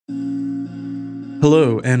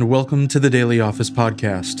Hello, and welcome to the Daily Office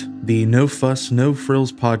Podcast, the No Fuss, No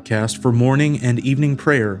Frills podcast for morning and evening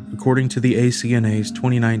prayer, according to the ACNA's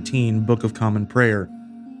 2019 Book of Common Prayer.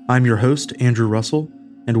 I'm your host, Andrew Russell,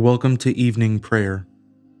 and welcome to evening prayer.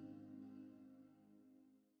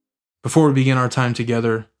 Before we begin our time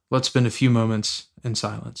together, let's spend a few moments in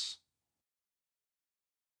silence.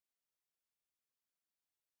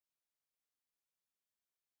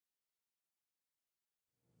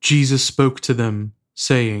 Jesus spoke to them,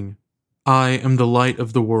 saying, I am the light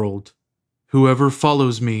of the world. Whoever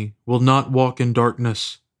follows me will not walk in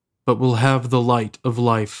darkness, but will have the light of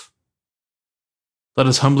life. Let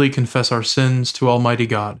us humbly confess our sins to Almighty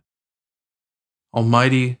God.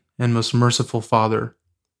 Almighty and most merciful Father,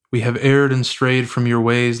 we have erred and strayed from your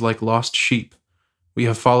ways like lost sheep. We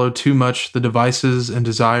have followed too much the devices and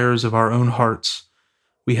desires of our own hearts.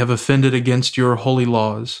 We have offended against your holy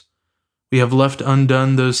laws. We have left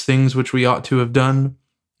undone those things which we ought to have done,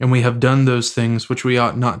 and we have done those things which we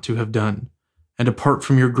ought not to have done. And apart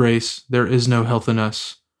from your grace, there is no health in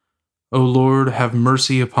us. O Lord, have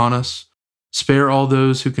mercy upon us. Spare all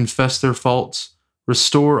those who confess their faults.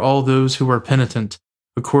 Restore all those who are penitent,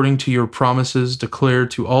 according to your promises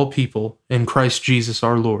declared to all people in Christ Jesus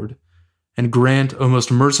our Lord. And grant, O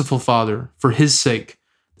most merciful Father, for his sake,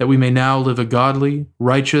 that we may now live a godly,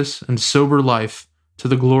 righteous, and sober life, to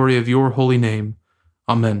the glory of your holy name.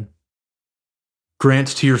 Amen. Grant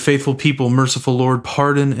to your faithful people, merciful Lord,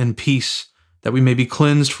 pardon and peace, that we may be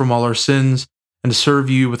cleansed from all our sins and serve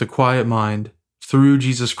you with a quiet mind, through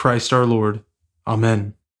Jesus Christ our Lord.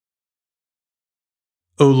 Amen.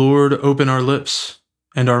 O Lord, open our lips,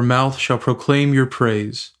 and our mouth shall proclaim your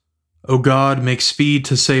praise. O God, make speed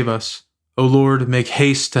to save us. O Lord, make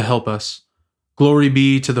haste to help us. Glory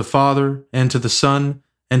be to the Father, and to the Son,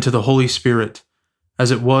 and to the Holy Spirit, as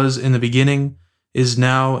it was in the beginning, is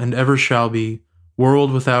now, and ever shall be,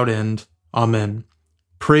 world without end. Amen.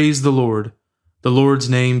 Praise the Lord. The Lord's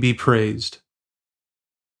name be praised.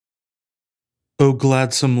 O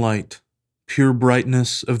gladsome light, pure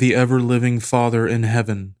brightness of the ever-living Father in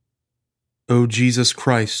heaven, O Jesus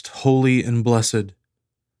Christ, holy and blessed,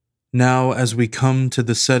 now as we come to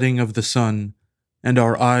the setting of the sun, and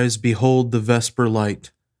our eyes behold the vesper light,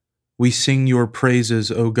 we sing your praises,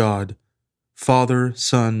 O God, Father,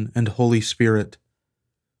 Son, and Holy Spirit.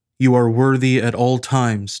 You are worthy at all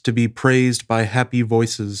times to be praised by happy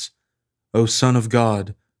voices, O Son of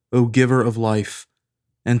God, O Giver of life,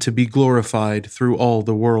 and to be glorified through all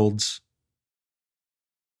the worlds.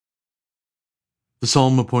 The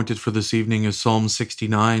psalm appointed for this evening is Psalm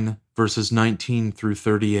 69, verses 19 through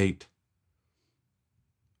 38.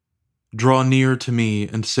 Draw near to me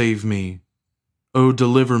and save me. O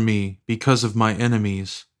deliver me because of my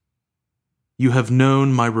enemies. You have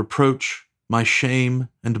known my reproach, my shame,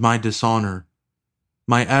 and my dishonor.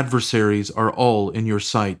 My adversaries are all in your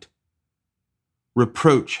sight.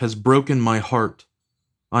 Reproach has broken my heart.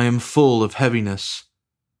 I am full of heaviness.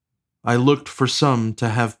 I looked for some to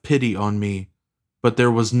have pity on me, but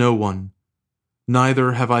there was no one.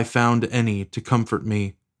 Neither have I found any to comfort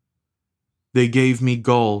me. They gave me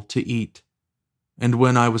gall to eat, and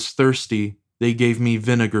when I was thirsty, they gave me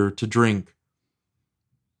vinegar to drink.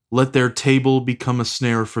 Let their table become a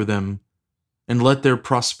snare for them, and let their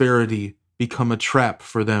prosperity become a trap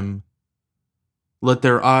for them. Let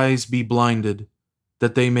their eyes be blinded,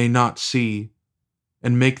 that they may not see,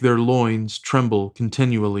 and make their loins tremble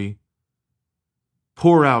continually.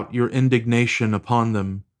 Pour out your indignation upon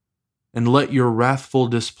them, and let your wrathful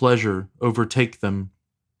displeasure overtake them.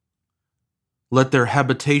 Let their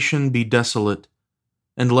habitation be desolate,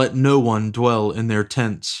 and let no one dwell in their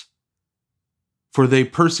tents. For they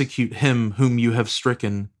persecute him whom you have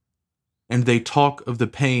stricken, and they talk of the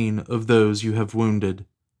pain of those you have wounded.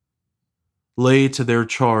 Lay to their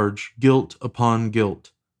charge guilt upon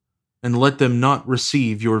guilt, and let them not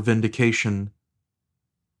receive your vindication.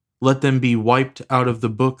 Let them be wiped out of the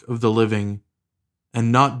book of the living,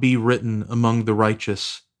 and not be written among the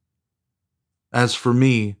righteous. As for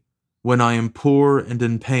me, when I am poor and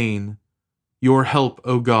in pain, your help,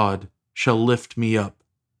 O God, shall lift me up.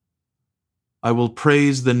 I will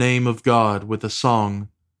praise the name of God with a song,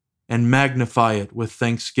 and magnify it with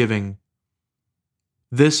thanksgiving.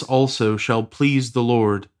 This also shall please the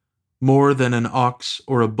Lord, more than an ox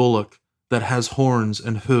or a bullock that has horns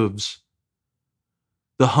and hooves.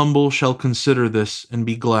 The humble shall consider this and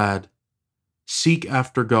be glad. Seek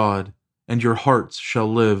after God, and your hearts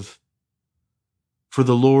shall live. For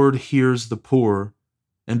the Lord hears the poor,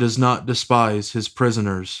 and does not despise his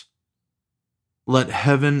prisoners. Let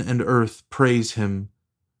heaven and earth praise him,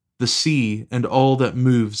 the sea and all that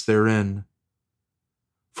moves therein.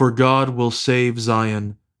 For God will save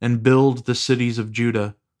Zion and build the cities of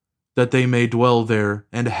Judah, that they may dwell there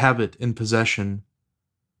and have it in possession.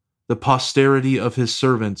 The posterity of his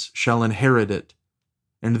servants shall inherit it,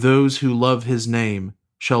 and those who love his name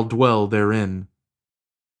shall dwell therein.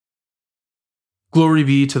 Glory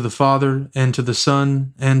be to the Father, and to the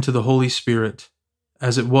Son, and to the Holy Spirit,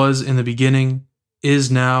 as it was in the beginning, is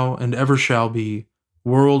now, and ever shall be,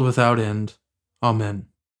 world without end. Amen.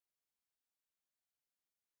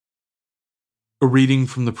 A reading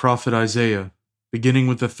from the prophet Isaiah, beginning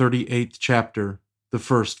with the 38th chapter, the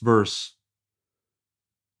first verse.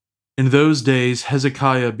 In those days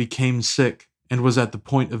Hezekiah became sick and was at the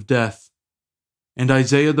point of death. And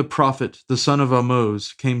Isaiah the prophet, the son of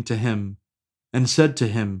Amoz, came to him, and said to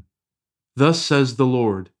him, Thus says the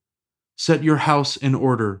Lord, Set your house in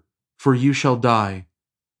order, for you shall die.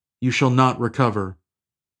 You shall not recover.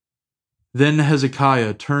 Then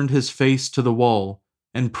Hezekiah turned his face to the wall,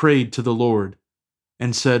 and prayed to the Lord,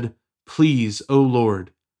 and said, Please, O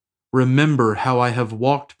Lord, remember how I have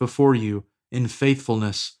walked before you in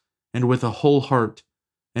faithfulness and with a whole heart,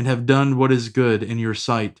 and have done what is good in your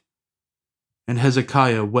sight. And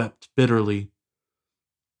Hezekiah wept bitterly.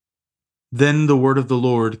 Then the word of the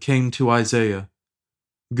Lord came to Isaiah.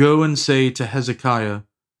 Go and say to Hezekiah,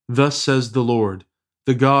 Thus says the Lord,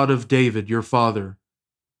 the God of David your father,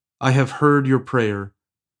 I have heard your prayer,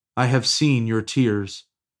 I have seen your tears.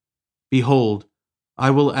 Behold,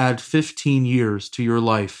 I will add 15 years to your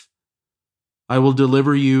life. I will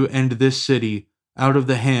deliver you and this city out of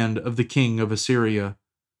the hand of the king of Assyria,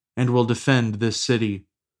 and will defend this city.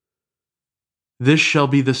 This shall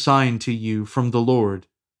be the sign to you from the Lord,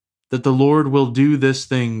 that the Lord will do this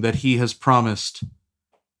thing that he has promised.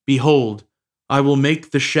 Behold, I will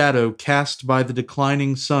make the shadow cast by the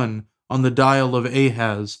declining sun on the dial of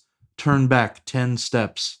Ahaz turn back 10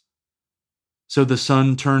 steps. So the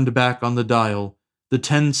sun turned back on the dial, the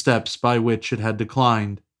 10 steps by which it had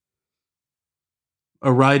declined.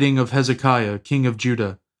 A writing of Hezekiah, king of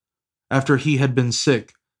Judah, after he had been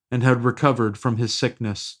sick and had recovered from his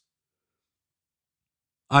sickness.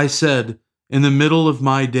 I said, In the middle of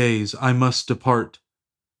my days I must depart.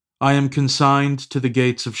 I am consigned to the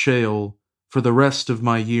gates of Sheol for the rest of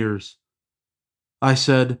my years. I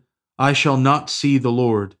said, I shall not see the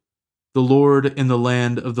Lord in the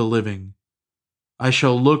land of the living. I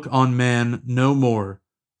shall look on man no more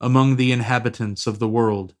among the inhabitants of the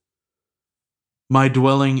world. My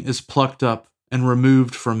dwelling is plucked up and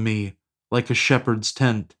removed from me like a shepherd's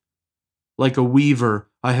tent. Like a weaver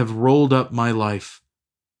I have rolled up my life.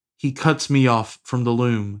 He cuts me off from the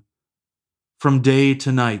loom. From day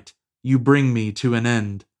to night you bring me to an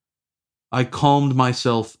end. I calmed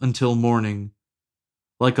myself until morning.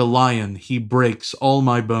 Like a lion he breaks all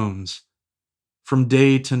my bones. From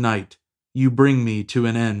day to night you bring me to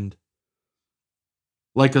an end.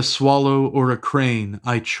 Like a swallow or a crane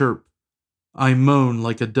I chirp. I moan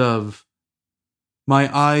like a dove.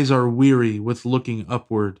 My eyes are weary with looking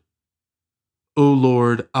upward. O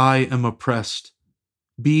Lord, I am oppressed.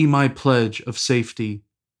 Be my pledge of safety.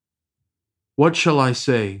 What shall I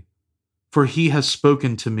say? For he has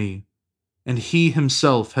spoken to me, and he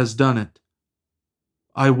himself has done it.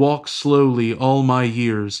 I walk slowly all my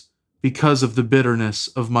years because of the bitterness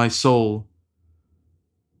of my soul.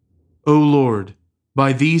 O Lord,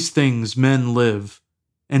 by these things men live,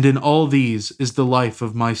 and in all these is the life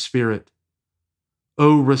of my spirit.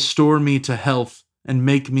 O restore me to health and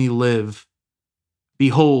make me live.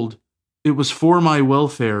 Behold, it was for my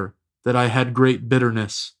welfare that I had great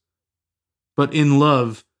bitterness. But in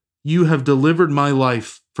love you have delivered my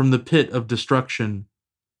life from the pit of destruction,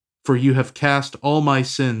 for you have cast all my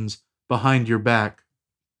sins behind your back.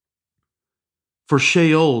 For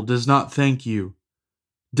Sheol does not thank you,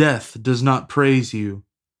 death does not praise you.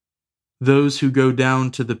 Those who go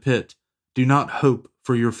down to the pit do not hope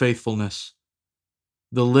for your faithfulness.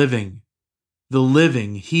 The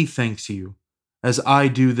living, he thanks you, as I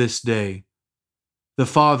do this day. The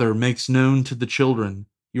Father makes known to the children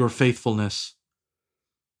your faithfulness.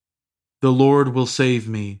 The Lord will save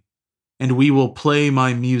me, and we will play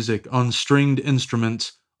my music on stringed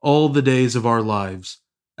instruments all the days of our lives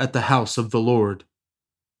at the house of the Lord.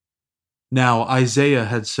 Now Isaiah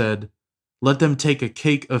had said, Let them take a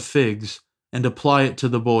cake of figs and apply it to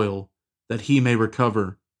the boil, that he may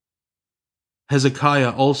recover.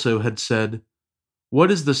 Hezekiah also had said, What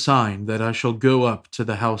is the sign that I shall go up to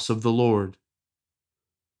the house of the Lord?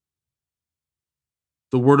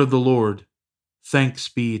 The word of the Lord. Thanks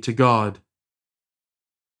be to God.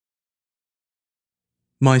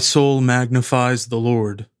 My soul magnifies the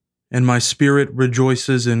Lord, and my spirit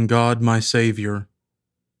rejoices in God my Savior,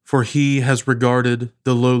 for he has regarded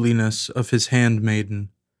the lowliness of his handmaiden.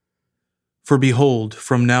 For behold,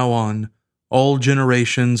 from now on, all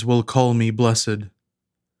generations will call me blessed.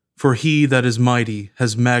 For he that is mighty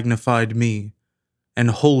has magnified me, and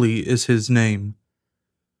holy is his name.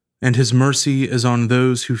 And his mercy is on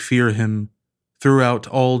those who fear him throughout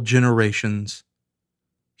all generations.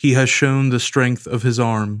 He has shown the strength of his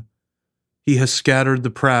arm. He has scattered the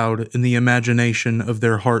proud in the imagination of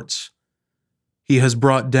their hearts. He has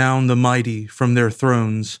brought down the mighty from their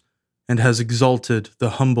thrones, and has exalted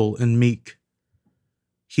the humble and meek.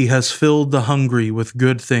 He has filled the hungry with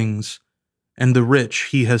good things, and the rich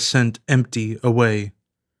he has sent empty away.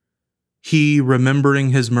 He, remembering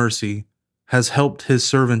his mercy, has helped his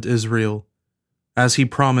servant Israel, as he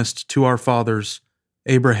promised to our fathers,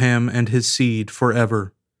 Abraham and his seed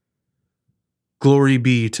forever. Glory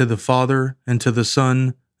be to the Father, and to the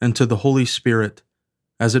Son, and to the Holy Spirit,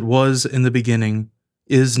 as it was in the beginning,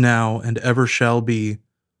 is now, and ever shall be,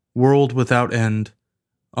 world without end.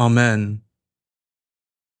 Amen.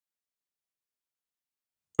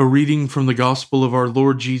 A reading from the Gospel of our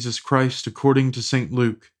Lord Jesus Christ according to St.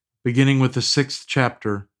 Luke, beginning with the 6th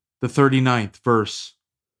chapter, the 39th verse.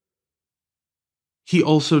 He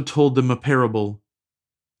also told them a parable.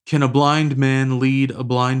 Can a blind man lead a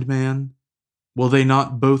blind man? Will they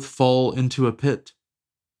not both fall into a pit?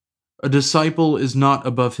 A disciple is not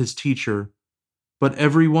above his teacher, but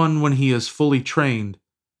everyone, when he is fully trained,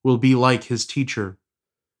 will be like his teacher.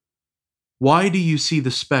 Why do you see the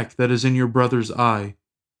speck that is in your brother's eye,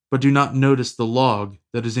 but do not notice the log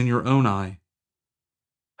that is in your own eye?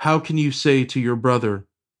 How can you say to your brother,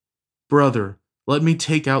 "Brother, let me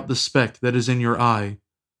take out the speck that is in your eye,"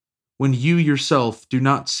 when you yourself do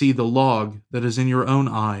not see the log that is in your own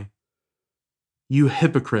eye? You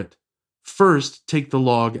hypocrite, first take the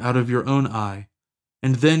log out of your own eye,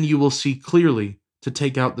 and then you will see clearly to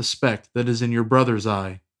take out the speck that is in your brother's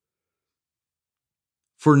eye.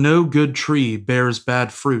 For no good tree bears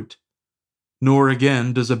bad fruit, nor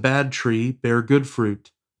again does a bad tree bear good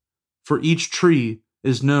fruit. For each tree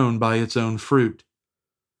is known by its own fruit.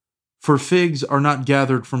 For figs are not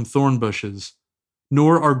gathered from thorn bushes,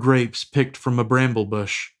 nor are grapes picked from a bramble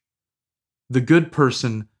bush. The good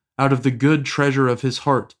person out of the good treasure of his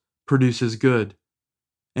heart produces good,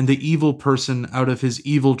 and the evil person out of his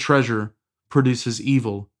evil treasure produces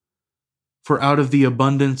evil. For out of the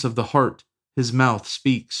abundance of the heart his mouth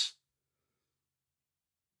speaks.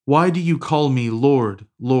 Why do you call me Lord,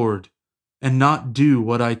 Lord, and not do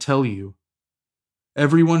what I tell you?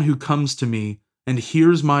 Everyone who comes to me and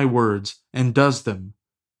hears my words and does them,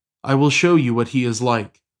 I will show you what he is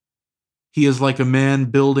like. He is like a man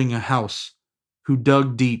building a house, who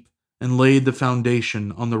dug deep and laid the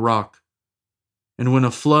foundation on the rock. And when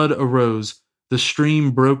a flood arose, the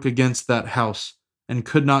stream broke against that house and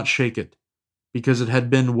could not shake it, because it had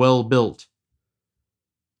been well built.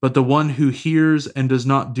 But the one who hears and does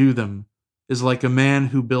not do them is like a man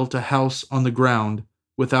who built a house on the ground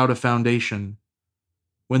without a foundation.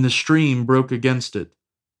 When the stream broke against it,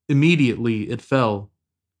 immediately it fell,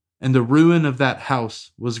 and the ruin of that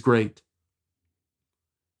house was great.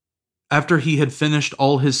 After he had finished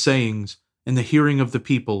all his sayings in the hearing of the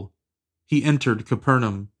people, he entered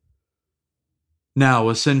Capernaum. Now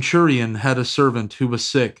a centurion had a servant who was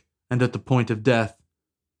sick and at the point of death,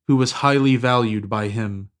 who was highly valued by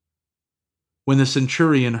him. When the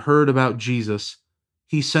centurion heard about Jesus,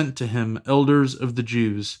 he sent to him elders of the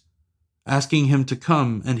Jews, asking him to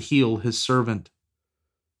come and heal his servant.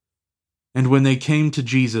 And when they came to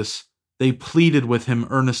Jesus, they pleaded with him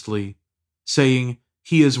earnestly, saying,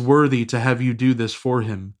 "He is worthy to have you do this for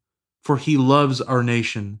him, for he loves our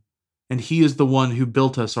nation, and he is the one who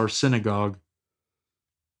built us our synagogue."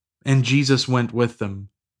 And Jesus went with them.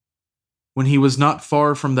 When he was not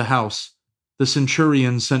far from the house, the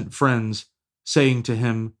centurion sent friends, saying to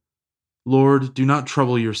him, "Lord, do not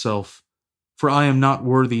trouble yourself, for I am not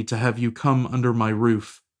worthy to have you come under my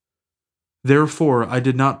roof. Therefore I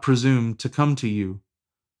did not presume to come to you.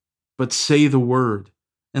 But say the word,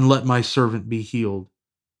 and let my servant be healed.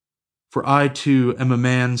 For I too am a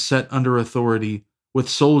man set under authority, with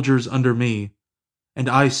soldiers under me, and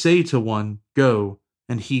I say to one, 'Go,'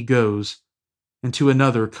 and he goes, and to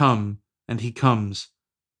another, 'Come,' and he comes,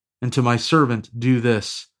 and to my servant, 'Do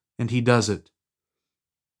this,' and he does it."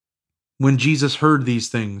 When Jesus heard these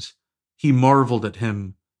things, he marveled at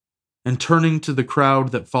him, and turning to the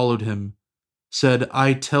crowd that followed him, said,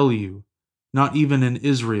 "I tell you, not even in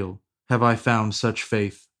Israel have I found such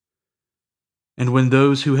faith." And when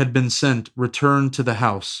those who had been sent returned to the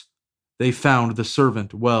house, they found the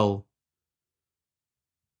servant well.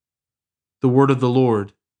 The word of the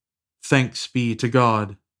Lord. Thanks be to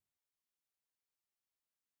God.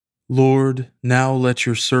 Lord, now let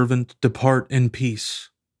your servant depart in peace,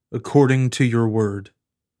 according to your word.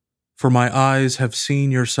 For my eyes have seen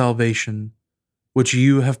your salvation, which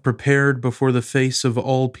you have prepared before the face of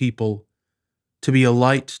all people, to be a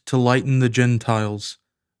light to lighten the Gentiles,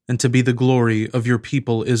 and to be the glory of your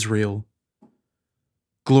people Israel.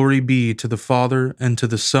 Glory be to the Father, and to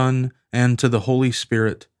the Son, and to the Holy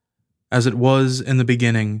Spirit, as it was in the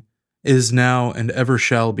beginning, is now, and ever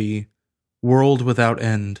shall be, world without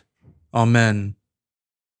end. Amen.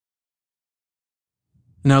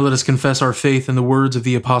 Now let us confess our faith in the words of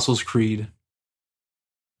the Apostles' Creed.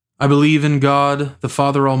 I believe in God, the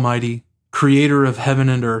Father Almighty, creator of heaven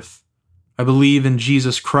and earth. I believe in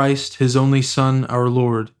Jesus Christ, his only Son, our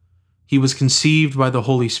Lord. He was conceived by the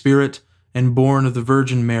Holy Spirit and born of the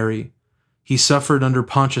Virgin Mary. He suffered under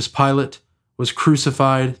Pontius Pilate, was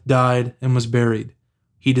crucified, died, and was buried.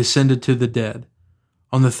 He descended to the dead.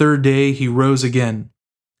 On the third day he rose again.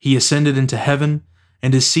 He ascended into heaven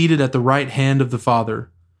and is seated at the right hand of the Father.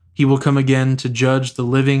 He will come again to judge the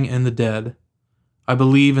living and the dead. I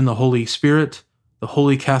believe in the Holy Spirit, the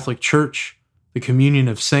Holy Catholic Church, the communion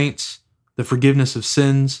of saints, the forgiveness of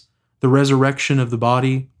sins, the resurrection of the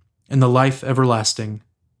body, and the life everlasting.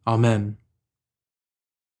 Amen.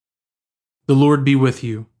 The Lord be with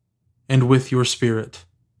you, and with your spirit.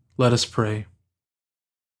 Let us pray.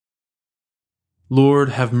 Lord,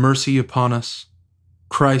 have mercy upon us.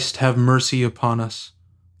 Christ, have mercy upon us.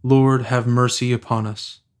 Lord, have mercy upon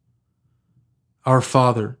us. Our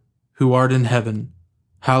Father, who art in heaven,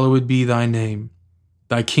 hallowed be thy name.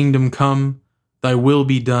 Thy kingdom come, thy will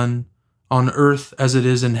be done, on earth as it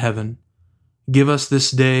is in heaven. Give us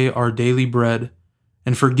this day our daily bread,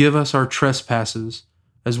 and forgive us our trespasses,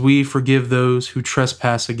 as we forgive those who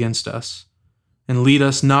trespass against us. And lead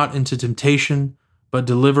us not into temptation, but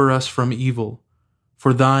deliver us from evil.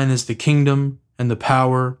 For thine is the kingdom, and the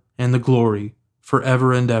power, and the glory,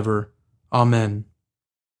 forever and ever. Amen.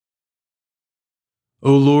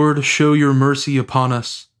 O Lord, show your mercy upon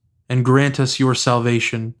us, and grant us your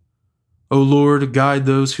salvation. O Lord, guide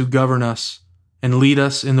those who govern us, and lead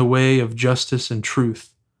us in the way of justice and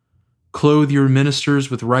truth. Clothe your ministers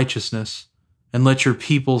with righteousness, and let your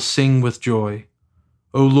people sing with joy.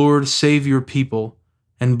 O Lord, save your people,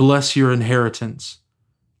 and bless your inheritance.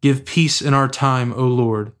 Give peace in our time, O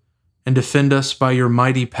Lord, and defend us by your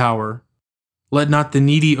mighty power. Let not the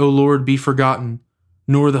needy, O Lord, be forgotten,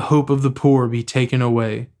 nor the hope of the poor be taken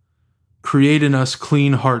away. Create in us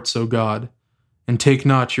clean hearts, O God, and take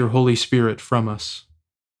not your Holy Spirit from us.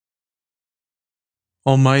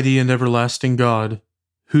 Almighty and everlasting God,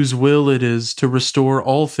 whose will it is to restore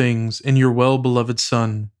all things in your well-beloved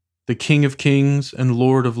Son, the King of kings and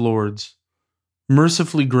Lord of lords,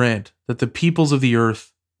 mercifully grant that the peoples of the earth,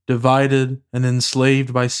 divided and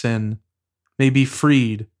enslaved by sin, may be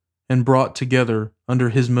freed and brought together under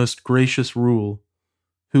his most gracious rule,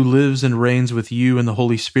 who lives and reigns with you in the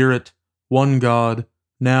Holy Spirit, one God,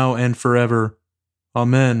 now and forever.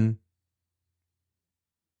 Amen.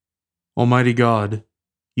 Almighty God,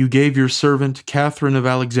 you gave your servant Catherine of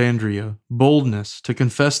Alexandria boldness to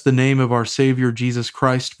confess the name of our Savior Jesus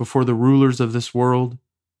Christ before the rulers of this world,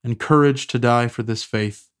 and courage to die for this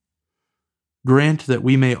faith. Grant that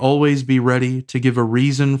we may always be ready to give a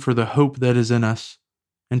reason for the hope that is in us,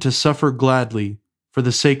 and to suffer gladly for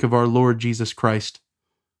the sake of our Lord Jesus Christ,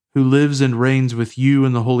 who lives and reigns with you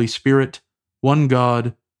in the Holy Spirit, one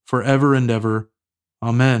God, forever and ever.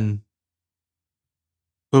 Amen.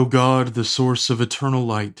 O God, the source of eternal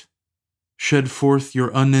light, shed forth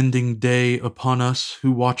your unending day upon us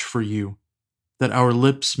who watch for you, that our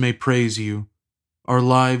lips may praise you, our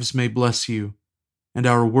lives may bless you, and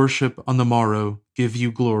our worship on the morrow give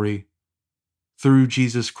you glory. Through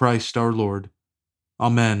Jesus Christ our Lord.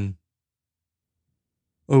 Amen.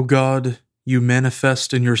 O God, you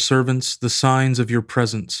manifest in your servants the signs of your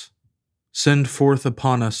presence. Send forth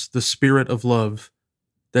upon us the Spirit of love,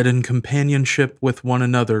 that in companionship with one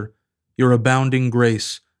another your abounding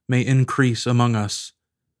grace may increase among us.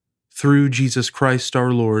 Through Jesus Christ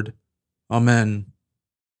our Lord. Amen.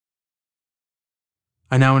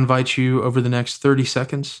 I now invite you over the next 30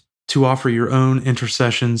 seconds to offer your own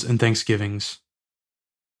intercessions and thanksgivings.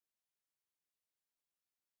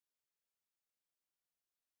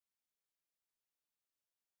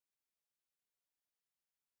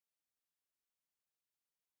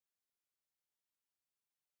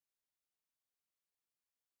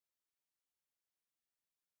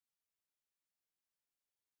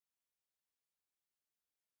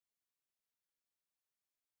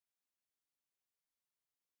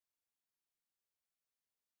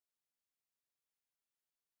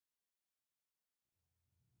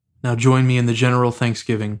 Now join me in the general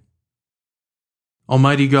thanksgiving.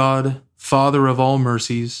 Almighty God, Father of all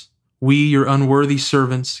mercies, we, your unworthy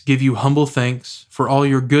servants, give you humble thanks for all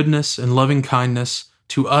your goodness and loving kindness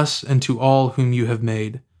to us and to all whom you have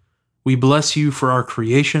made. We bless you for our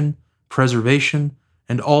creation, preservation,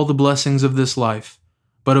 and all the blessings of this life,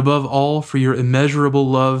 but above all for your immeasurable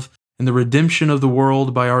love and the redemption of the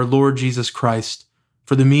world by our Lord Jesus Christ,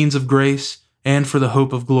 for the means of grace and for the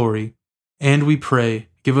hope of glory. And we pray,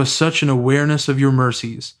 give us such an awareness of your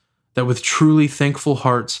mercies, that with truly thankful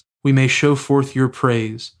hearts we may show forth your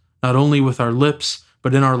praise, not only with our lips,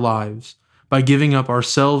 but in our lives, by giving up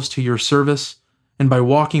ourselves to your service, and by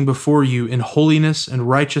walking before you in holiness and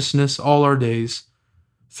righteousness all our days.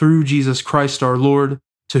 Through Jesus Christ our Lord,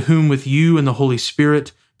 to whom with you and the Holy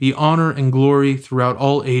Spirit be honor and glory throughout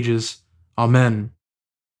all ages. Amen.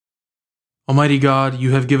 Almighty God,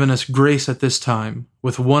 you have given us grace at this time,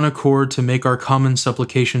 with one accord to make our common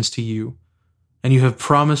supplications to you. And you have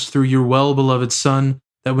promised through your well-beloved Son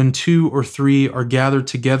that when 2 or 3 are gathered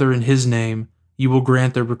together in his name, you will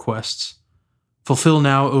grant their requests. Fulfill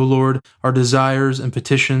now, O Lord, our desires and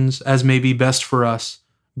petitions as may be best for us,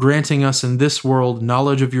 granting us in this world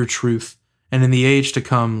knowledge of your truth, and in the age to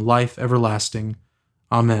come life everlasting.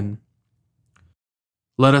 Amen.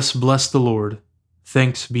 Let us bless the Lord.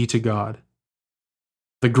 Thanks be to God.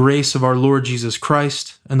 The grace of our Lord Jesus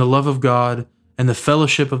Christ, and the love of God, and the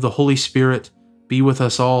fellowship of the Holy Spirit be with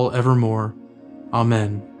us all evermore.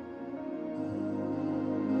 Amen.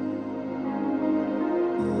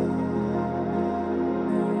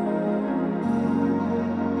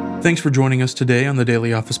 Thanks for joining us today on the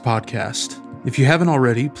Daily Office Podcast. If you haven't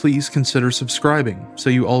already, please consider subscribing so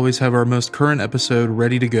you always have our most current episode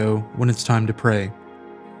ready to go when it's time to pray.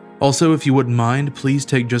 Also, if you wouldn't mind, please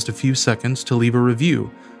take just a few seconds to leave a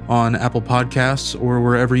review on Apple Podcasts or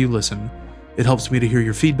wherever you listen. It helps me to hear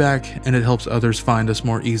your feedback, and it helps others find us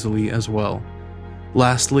more easily as well.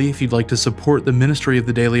 Lastly, if you'd like to support the ministry of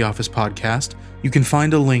the Daily Office Podcast, you can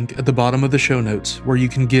find a link at the bottom of the show notes where you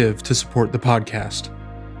can give to support the podcast.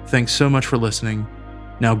 Thanks so much for listening.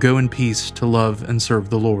 Now go in peace to love and serve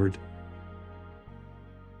the Lord.